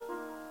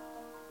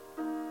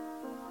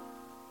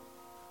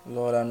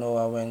Lord, I know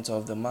I went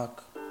off the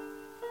mark.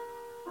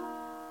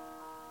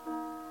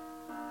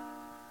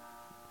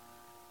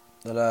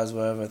 The lies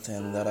were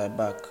everything that I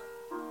back.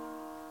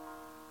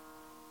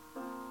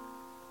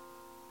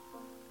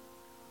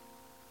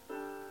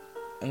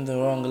 In the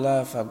wrong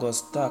life, I got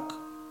stuck.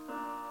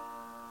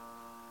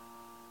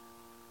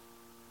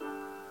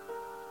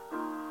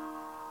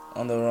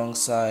 On the wrong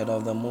side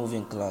of the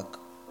moving clock.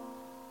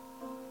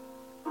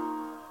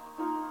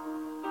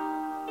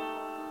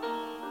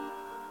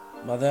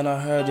 But then I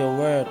heard your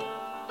word.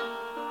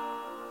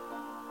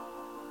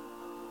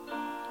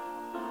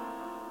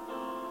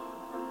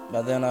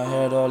 But then I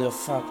heard all your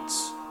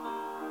facts.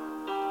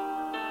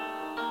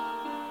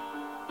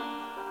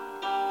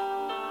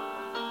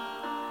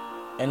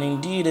 And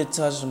indeed it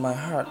touched my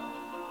heart.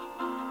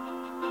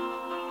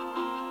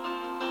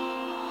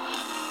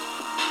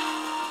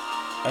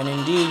 And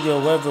indeed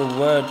your every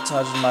word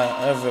touched my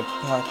every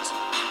part.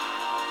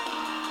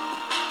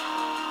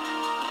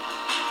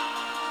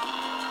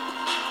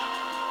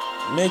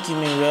 Making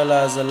me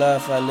realize the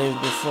life I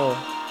lived before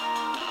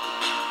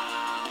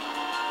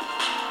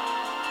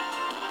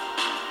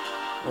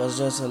was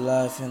just a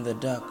life in the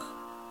dark.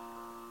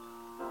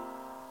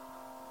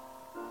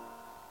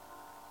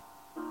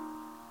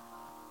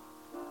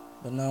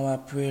 But now I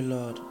pray,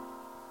 Lord,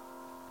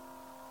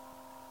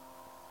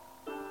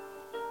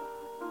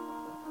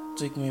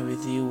 take me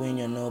with you in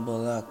your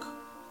noble ark.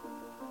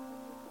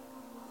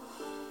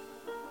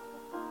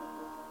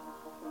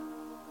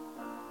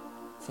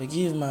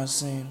 Forgive my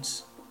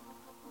sins.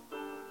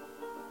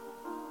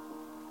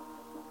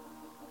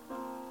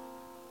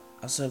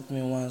 Accept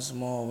me once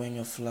more when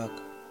your flock.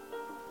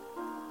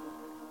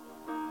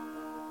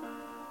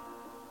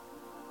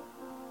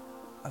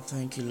 I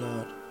thank you,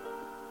 Lord.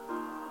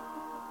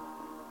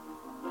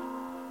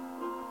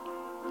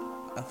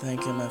 I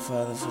thank you, my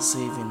Father, for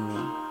saving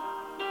me.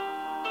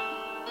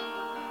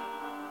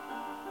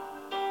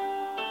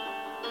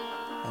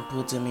 And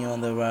putting me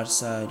on the right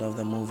side of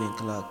the moving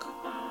clock.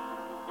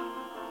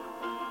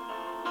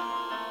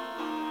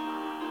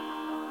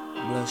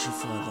 Bless you,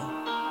 Father.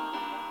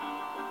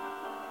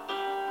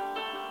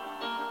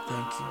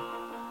 Thank you.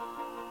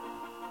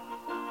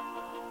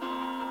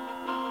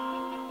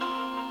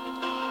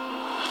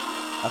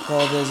 I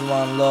call this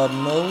one Lord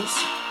Knows.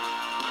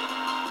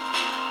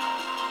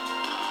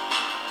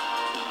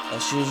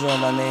 As usual,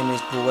 my name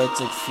is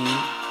Poeticfi.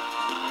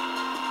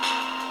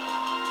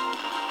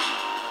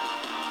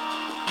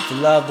 If you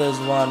love this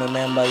one,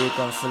 remember you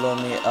can follow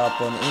me up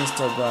on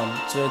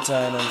Instagram, Twitter,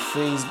 and on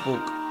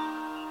Facebook.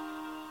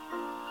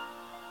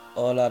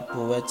 All at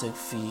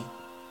Poeticfi.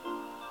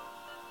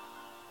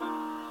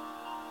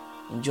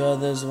 Enjoy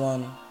this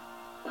one,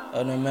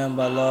 and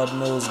remember, Lord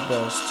knows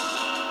best.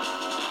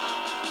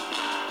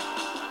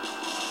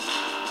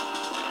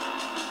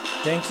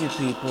 Thank you,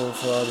 people,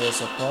 for all your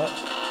support.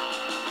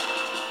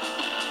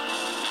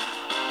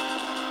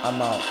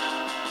 I'm out.